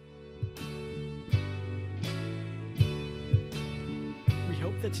 We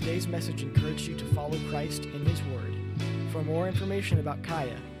hope that today's message encouraged you to follow Christ in his word. For more information about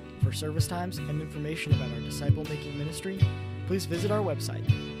Kaya, for service times, and information about our disciple-making ministry, please visit our website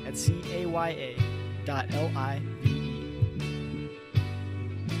at caya.live.